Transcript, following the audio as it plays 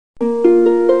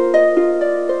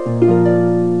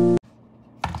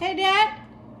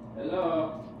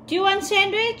want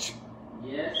sandwich?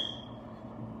 Yes.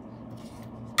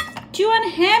 Do you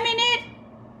want ham in it?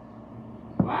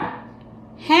 What?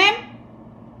 Ham?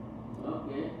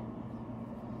 Okay.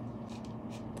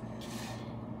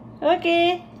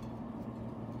 Okay.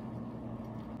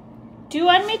 Do you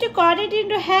want me to cut it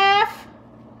into half?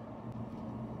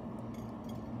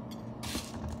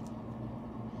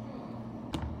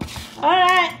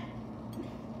 Alright.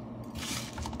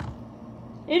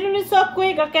 It will be so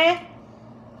quick, okay?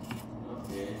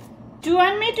 Okay. Do you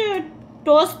want me to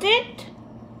toast it?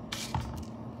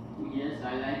 Yes,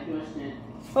 I like toasted.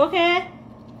 Okay.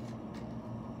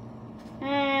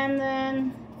 And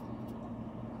then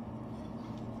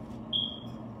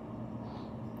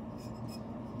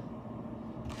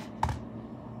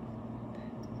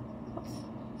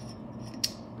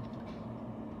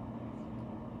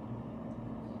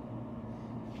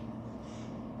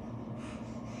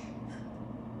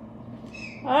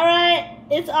alright,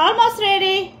 it's almost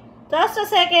ready. Just a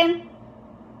second.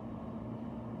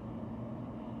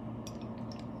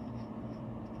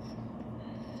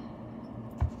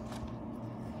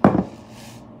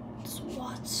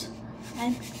 What?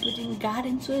 I'm putting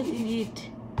garden soil in it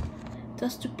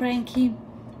just to prank him.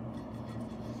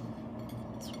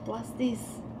 So what's this?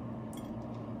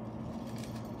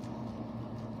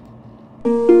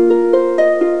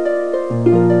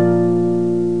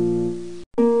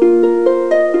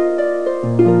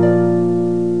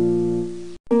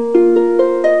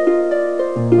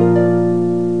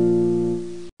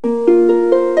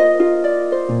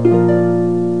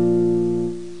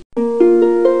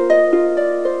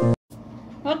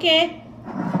 Okay,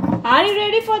 are you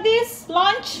ready for this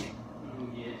launch?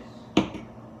 Yes.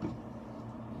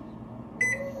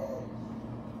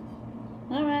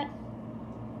 Alright.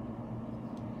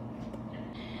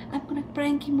 I'm gonna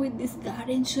prank him with this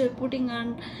garden soil putting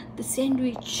on the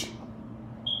sandwich.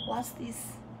 What's this?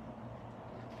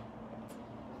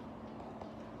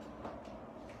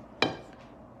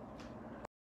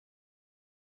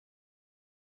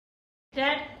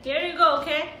 Dad, here you go,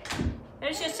 okay?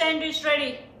 There's your sandwich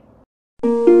ready.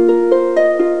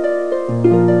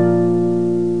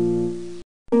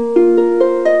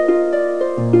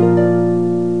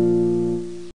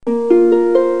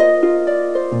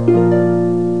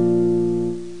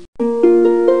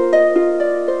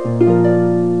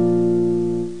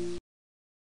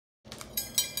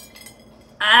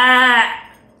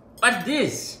 What's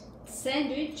this?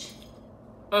 Sandwich.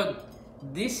 Oh,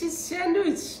 this is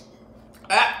sandwich.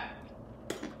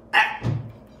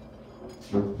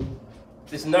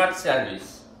 It's not sandwich.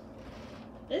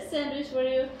 This sandwich for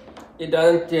you. It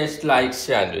doesn't taste like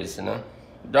sandwich, you know.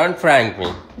 Don't prank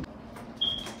me.